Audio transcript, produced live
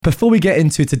Before we get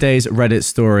into today's Reddit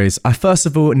stories, I first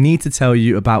of all need to tell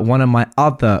you about one of my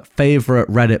other favorite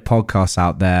Reddit podcasts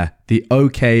out there, the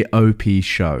OKOP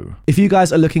Show. If you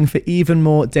guys are looking for even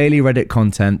more daily Reddit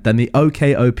content, then the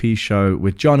OKOP Show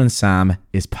with John and Sam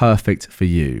is perfect for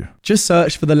you. Just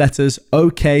search for the letters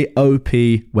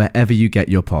OKOP wherever you get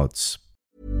your pods.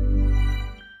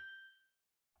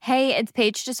 Hey, it's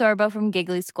Paige DeSorbo from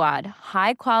Giggly Squad.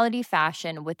 High quality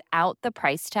fashion without the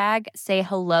price tag. Say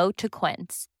hello to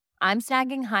Quince. I'm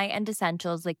snagging high-end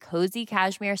essentials like cozy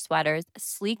cashmere sweaters,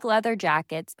 sleek leather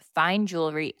jackets, fine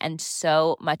jewelry, and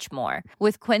so much more.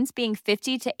 With Quince being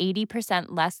 50 to 80%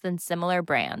 less than similar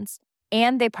brands.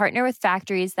 And they partner with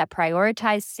factories that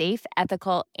prioritize safe,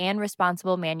 ethical, and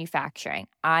responsible manufacturing.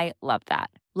 I love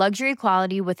that. Luxury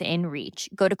quality within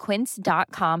reach. Go to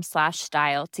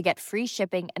quince.com/style to get free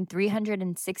shipping and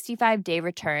 365-day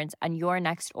returns on your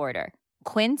next order.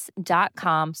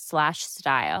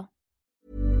 Quince.com/style.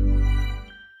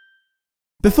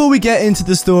 Before we get into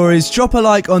the stories, drop a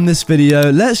like on this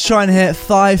video. Let's try and hit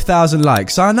 5,000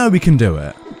 likes. I know we can do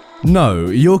it. No,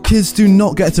 your kids do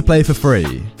not get to play for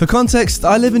free. For context,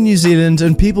 I live in New Zealand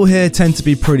and people here tend to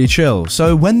be pretty chill.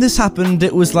 So when this happened,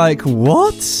 it was like,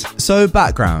 what? So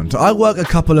background, I work a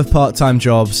couple of part-time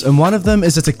jobs and one of them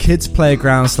is at a kids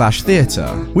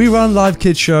playground/theatre. We run live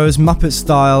kids shows, Muppet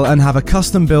style, and have a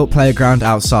custom-built playground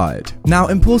outside. Now,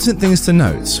 important things to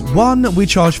note. 1, we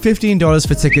charge $15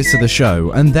 for tickets to the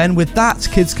show, and then with that,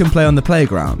 kids can play on the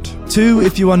playground. 2,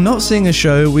 if you are not seeing a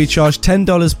show, we charge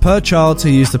 $10 per child to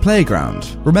use the playground.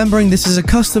 Remembering this is a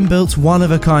custom-built,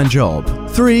 one-of-a-kind job.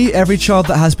 3, every child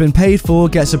that has been paid for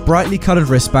gets a brightly coloured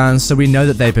wristband so we know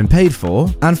that they've been paid for.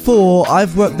 And 4,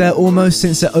 I've worked there almost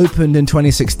since it opened in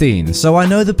 2016, so I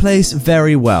know the place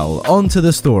very well. On to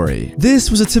the story.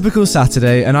 This was a typical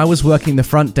Saturday and I was working the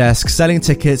front desk, selling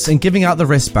tickets and giving out the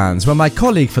wristbands when my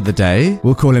colleague for the day,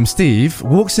 we'll call him Steve,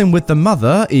 walks in with the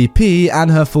mother, EP, and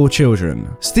her 4 children.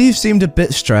 Steve seemed a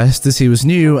bit stressed as he was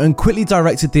new and quickly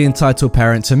directed the entitled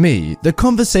parent to me. The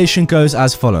conversation goes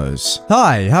as follows.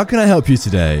 Hi, how can I help you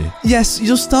today? Yes,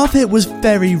 your staff here was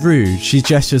very rude. She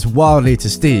gestures wildly to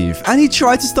Steve. And he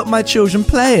tried to stop my children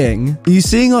playing. Are you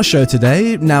seeing our show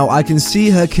today? Now, I can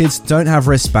see her kids don't have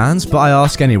wristbands, but I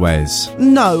ask anyways.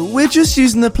 No, we're just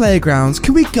using the playgrounds.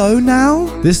 Can we go now?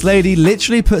 This lady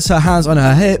literally puts her hands on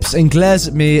her hips and glares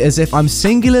at me as if I'm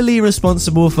singularly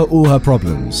responsible for all her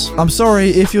problems. I'm sorry,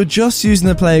 if you're just using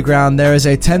the playground, there is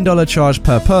a $10 charge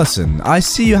per person. I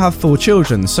see you have 4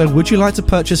 children, so would you like to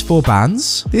purchase 4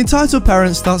 bands? The entitled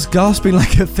parent starts gasping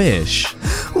like a fish.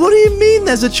 What do you mean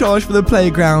there's a charge for the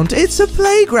playground? It's a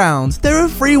playground. There are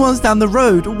free ones down the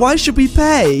road. Why should we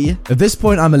pay? At this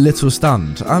point, I'm a little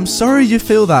stunned. I'm sorry you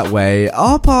feel that way.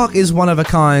 Our park is one of a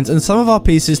kind, and some of our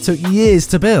pieces took years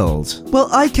to build. Well,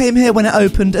 I came here when it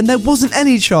opened, and there wasn't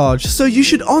any charge, so you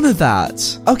should honor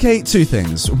that. Okay, 2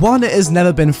 things. 1, it has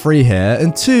never been free here,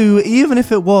 and 2, even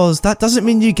if it was, that doesn't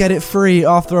mean you get it free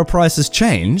after a price has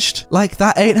changed. Like,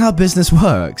 that ain't how business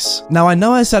works. Now, I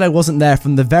know I said I wasn't there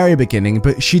from the very beginning,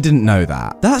 but she didn't know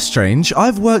that. That's strange.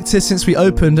 I've worked here since we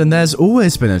opened and there's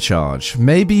always been a charge.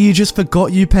 Maybe you just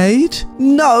forgot you paid?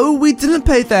 No, we didn't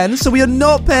pay then, so we are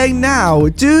not paying now.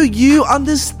 Do you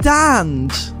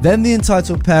understand? Then the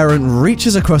entitled parent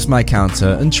reaches across my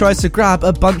counter and tries to grab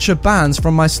a bunch of bands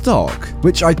from my stock,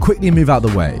 which I quickly move out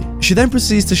the way. She then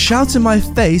proceeds to shout in my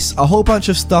face a whole bunch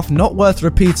of stuff not worth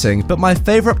repeating, but my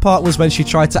favourite part was when she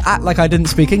tried to act like I didn't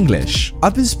speak English.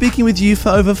 I've been speaking with you for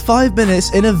over 5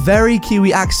 minutes in a very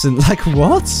Kiwi accent, like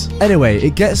what? Anyway,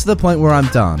 it gets to the point where I'm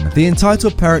done. The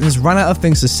entitled parent has run out of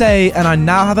things to say, and I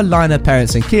now have a line of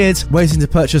parents and kids waiting to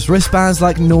purchase wristbands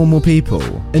like normal people.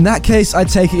 In that case, I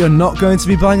take it you're not going to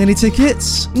be buying any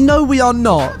tickets? No, we are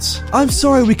not. I'm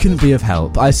sorry we couldn't be of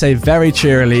help, I say very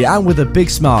cheerily and with a big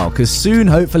smile, because soon,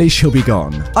 hopefully, she'll be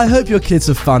gone. I hope your kids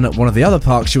have fun at one of the other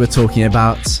parks you were talking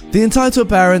about. The entitled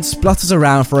parent splutters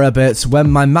around for a bit when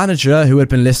my manager, who had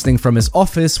been listening from his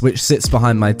office, which sits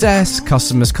behind my desk,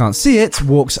 customers can't see it,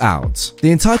 walks out.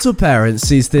 The entitled parent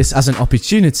sees this as an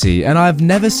opportunity, and I've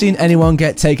never seen anyone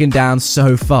get taken down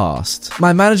so fast.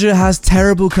 My manager has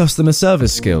terrible customer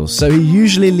service skills, so he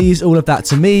usually leaves all of that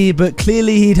to me, but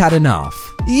clearly he'd had enough.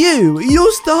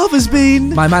 Your staff has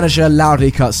been... My manager loudly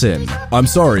cuts in. I'm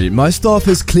sorry, my staff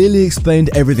has clearly explained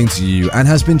explained everything to you and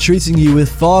has been treating you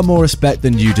with far more respect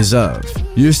than you deserve.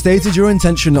 You stated your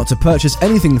intention not to purchase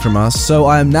anything from us, so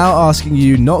I am now asking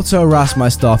you not to harass my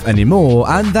staff anymore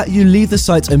and that you leave the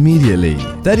site immediately.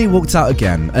 Then he walked out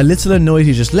again, a little annoyed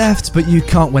he just left, but you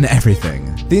can't win everything.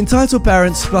 The entitled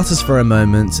parent splutters for a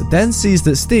moment, then sees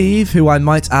that Steve, who I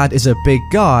might add is a big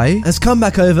guy, has come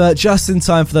back over just in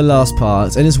time for the last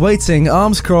part and is waiting,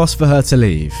 arms crossed, for her to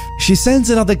leave. She sends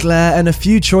another glare and a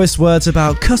few choice words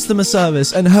about customer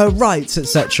service and her rights,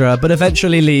 etc., but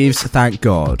eventually leaves, thank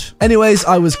God. Anyways,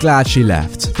 I was glad she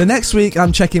left. The next week,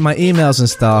 I'm checking my emails and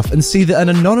stuff and see that an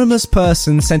anonymous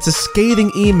person sent a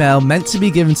scathing email meant to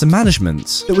be given to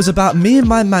management. It was about me and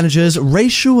my manager's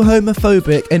racial,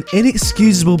 homophobic, and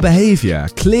inexcusable behaviour.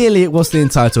 Clearly, it was the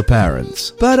entitled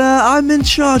parent. But I'm in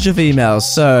charge of emails,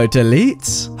 so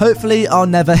delete. Hopefully, I'll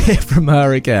never hear from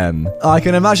her again. I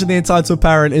can imagine the entitled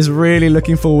parent is really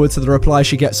looking forward to the reply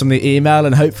she gets from the email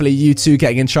and hopefully you two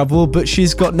getting in trouble, but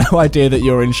she's got no idea that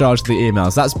you're in charge of the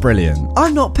emails. That's brilliant.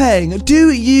 I'm not paying.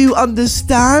 Do you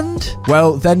understand?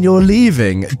 Well, then you're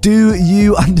leaving. Do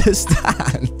you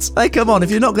understand? Hey, come on. If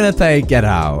you're not going to pay, get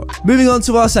out. Moving on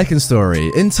to our second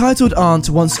story. Entitled aunt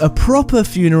wants a proper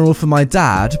funeral for my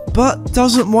dad, but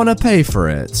doesn't want to pay for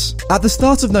it. At the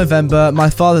start of November, my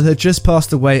father had just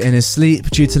passed away in his sleep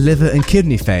due to liver and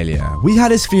kidney failure. We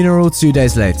had his funeral 2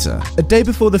 days later. A day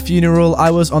before the funeral, I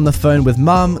was on the phone with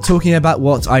mum talking about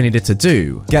what I needed to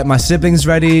do. Get my siblings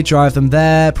ready, drive them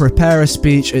there, prepare a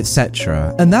speech,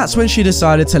 etc. And that's when she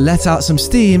decided to let out some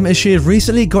steam as she had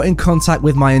recently got in contact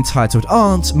with my entitled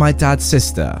aunt, my dad's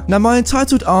sister. Now, my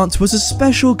entitled aunt was a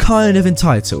special kind of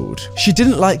entitled. She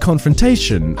didn't like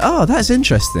confrontation. Oh, that's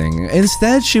interesting.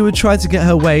 Instead, she would try to get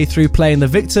her way through playing the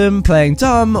victim, playing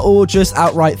dumb, or just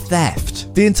outright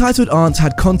theft. The entitled aunt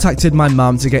had contacted my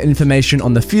mum to get information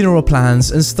on the funeral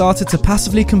plans and started to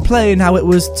passively complain how it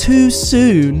was too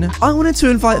soon. I wanted to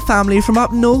invite family from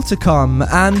up north to come,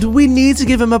 and we need to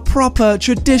give him a proper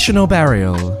traditional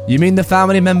burial. You mean the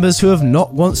family members who have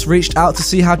not once reached out to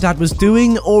see how dad was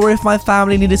doing, or if my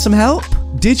family needed some help?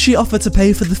 Did she offer to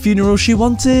pay for the funeral she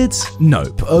wanted?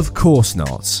 Nope, of course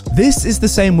not. This is the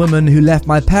same woman who left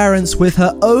my parents with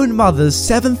her own mother's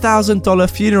 $7,000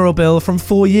 funeral bill from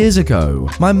 4 years ago.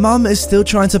 My mum is still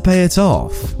trying to pay it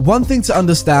off. One thing to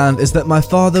understand is that my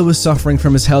father was suffering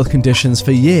from his health conditions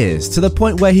for years, to the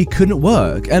point where he couldn't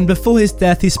work, and before his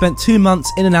death he spent 2 months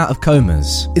in and out of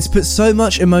comas. It's put so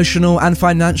much emotional and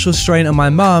financial strain on my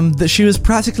mum that she was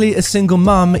practically a single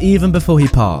mum even before he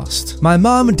passed. My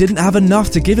mum didn't have enough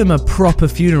to give him a proper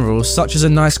funeral, such as a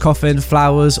nice coffin,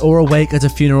 flowers, or a wake at a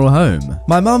funeral home.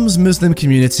 My mum's Muslim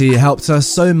community helped us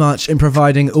so much in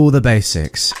providing all the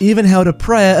basics, even held a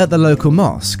prayer at the local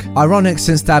mosque. Ironic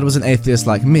since dad was an atheist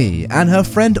like me, and her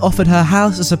friend offered her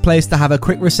house as a place to have a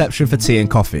quick reception for tea and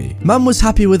coffee. Mum was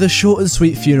happy with a short and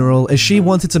sweet funeral as she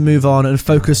wanted to move on and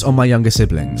focus on my younger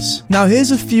siblings. Now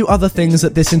here's a few other things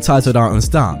that this entitled aunt has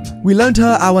done. We loaned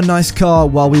her our nice car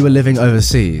while we were living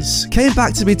overseas. Came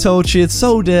back to be told she had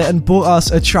sold it and bought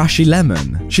us a trashy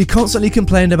lemon. She constantly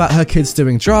complained about her kids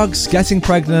doing drugs, getting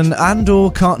pregnant, and or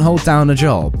can't hold down a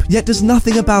job, yet does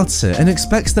nothing about it and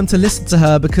expects them to listen to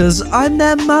her because I'm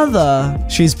their mother.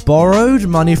 She's borrowed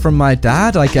money from my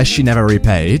dad, I guess she never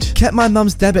repaid. Kept my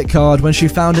mum's debit card when she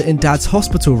found it in dad's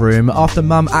hospital room after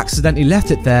mum accidentally left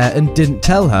it there and didn't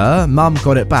tell her. Mum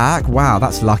got it back, wow,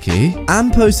 that's lucky.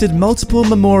 And posted multiple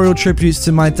memorial tributes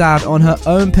to my dad on her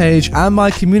own page and my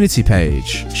community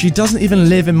page. She doesn't even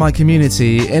live in my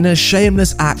community in a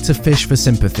shameless act to fish for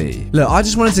sympathy. Look, I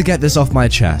just wanted to get this off my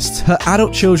chest. Her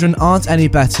adult children aren't any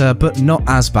better, but not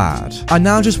as bad. I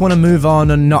now just want to move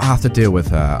on and not have to deal with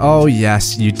her. Oh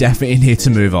yes, you definitely need to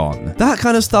move on. That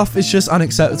kind of stuff is just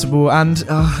unacceptable, and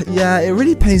yeah, it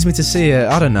really pains me to see it.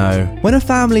 I don't know. When a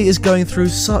family is going through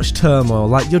such turmoil,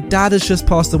 like your dad has just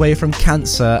passed away from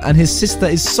cancer and his sister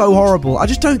is so horrible, I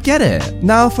just don't get it.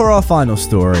 Now for our final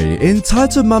story.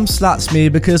 Entitled mum slaps me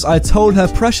because I told her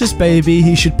precious baby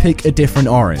he should pick a different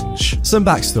orange. Some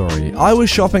backstory. I was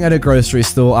shopping at a grocery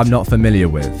store I'm not familiar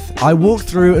with. I walked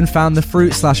through and found the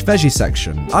fruit/veggie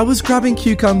section. I was grabbing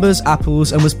cucumbers,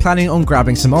 apples, and was planning on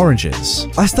grabbing some oranges.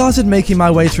 I started making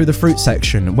my way through the fruit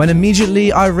section when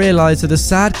immediately I realized that a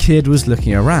sad kid was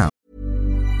looking around.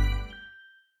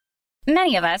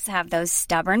 Many of us have those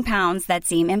stubborn pounds that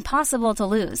seem impossible to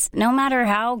lose, no matter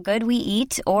how good we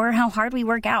eat or how hard we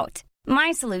work out.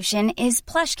 My solution is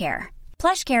PlushCare.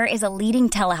 PlushCare is a leading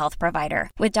telehealth provider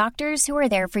with doctors who are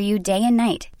there for you day and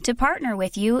night to partner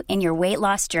with you in your weight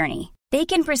loss journey. They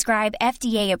can prescribe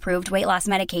FDA-approved weight loss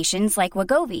medications like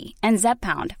Wegovy and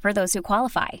Zepbound for those who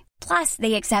qualify. Plus,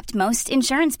 they accept most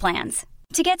insurance plans.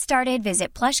 To get started,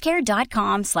 visit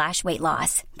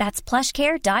plushcare.com/weightloss. That's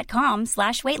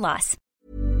plushcare.com/weightloss.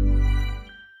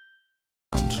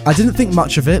 I didn't think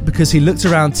much of it because he looked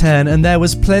around 10 and there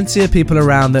was plenty of people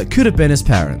around that could have been his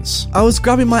parents. I was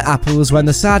grabbing my apples when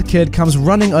the sad kid comes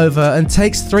running over and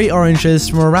takes 3 oranges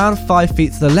from around 5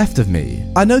 feet to the left of me.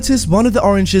 I noticed one of the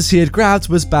oranges he had grabbed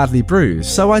was badly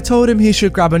bruised, so I told him he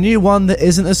should grab a new one that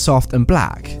isn't as soft and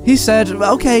black. He said,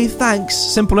 "Okay, thanks,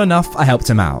 simple enough." I helped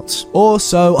him out. Or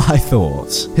so I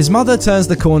thought. His mother turns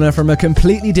the corner from a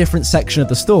completely different section of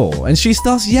the store and she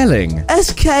starts yelling,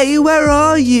 "SK, where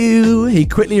are you?" He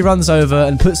quickly runs over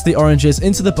and puts the oranges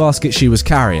into the basket she was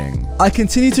carrying. I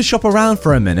continue to shop around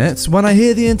for a minute when I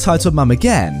hear the entitled mum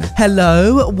again.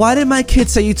 "Hello? Why did my kid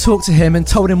say you talked to him and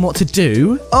told him what to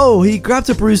do?" "Oh, he grabbed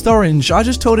a bruised orange. I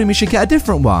just told him he should get a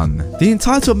different one." The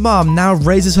entitled mum now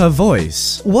raises her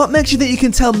voice. "What makes you think you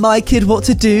can tell my kid what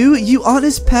to do? You aren't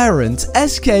his parent.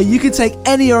 SK, you can take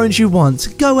any orange you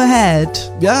want. Go ahead."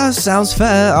 Yeah, sounds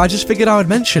fair. I just figured I would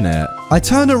mention it. I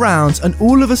turned around and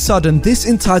all of a sudden this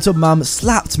entitled mum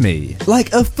slapped me.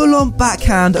 Like a full-on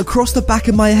backhand across the back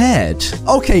of my head.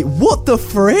 Okay, what the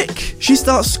frick? She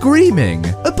starts screaming.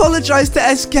 "Apologize to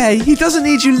SK. He doesn't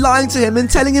need you lying to him and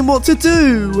telling him what to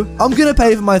do. I'm gonna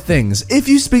pay for my things. If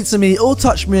you speak to me or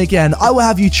touch me again, I will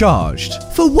have you charged."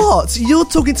 "For what? You're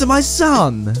talking to my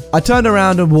son." I turned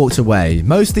around and walked away,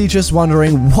 mostly just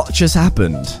wondering what just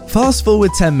happened. Fast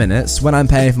forward 10 minutes, when I'm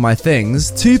paying for my things,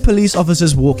 2 police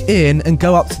officers walk in and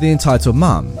go up to the entitled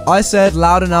mum. I said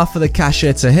loud enough for the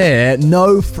cashier to hear,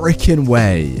 "No freaking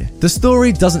way." The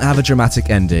story doesn't have a dramatic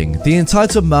ending. The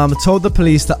entitled mum told the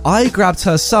police that I grabbed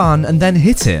her son and then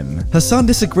hit him. Her son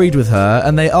disagreed with her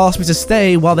and they asked me to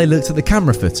stay while they looked at the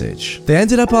camera footage. They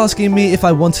ended up asking me if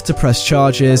I wanted to press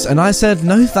charges and I said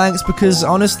no thanks because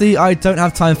honestly I don't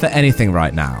have time for anything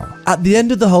right now. At the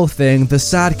end of the whole thing, the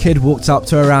sad kid walked up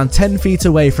to around 10 feet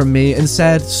away from me and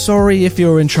said, "Sorry if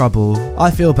you're in trouble." I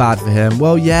feel bad for him.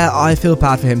 Well, yeah, I feel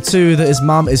bad for him too that his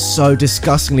mum is so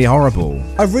disgustingly horrible.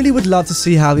 I really would love to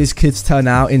see how these kids turn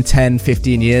out in 10,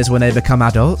 15 years when they become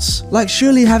adults. Like,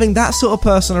 surely having that sort of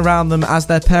person around them as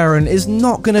their parent is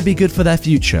not going to be good for their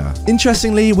future.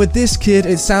 Interestingly, with this kid,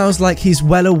 it sounds like he's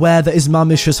well aware that his mum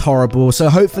is just horrible, so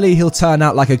hopefully he'll turn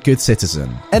out like a good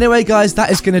citizen. Anyway, guys, that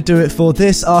is going to do it for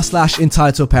this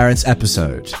r/Entitled Parents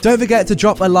episode. Don't forget to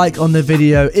drop a like on the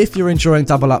video if you're enjoying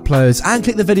double uploads and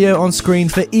click the video on screen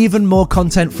for even more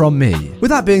content from me.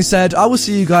 With that being said, I will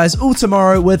see you guys all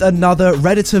tomorrow with another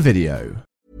Redditor video.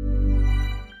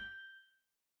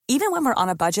 Even when we're on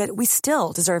a budget, we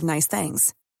still deserve nice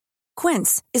things.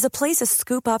 Quince is a place to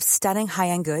scoop up stunning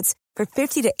high-end goods for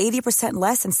 50 to 80%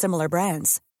 less than similar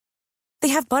brands. They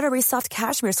have buttery soft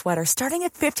cashmere sweaters starting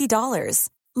at $50,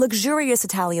 luxurious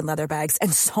Italian leather bags,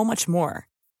 and so much more.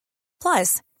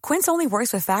 Plus, Quince only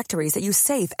works with factories that use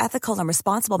safe, ethical, and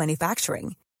responsible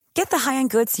manufacturing. Get the high-end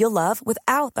goods you'll love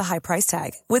without the high price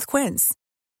tag with Quince.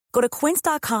 Go to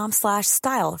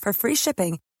quince.com/style for free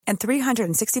shipping and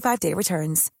 365-day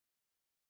returns.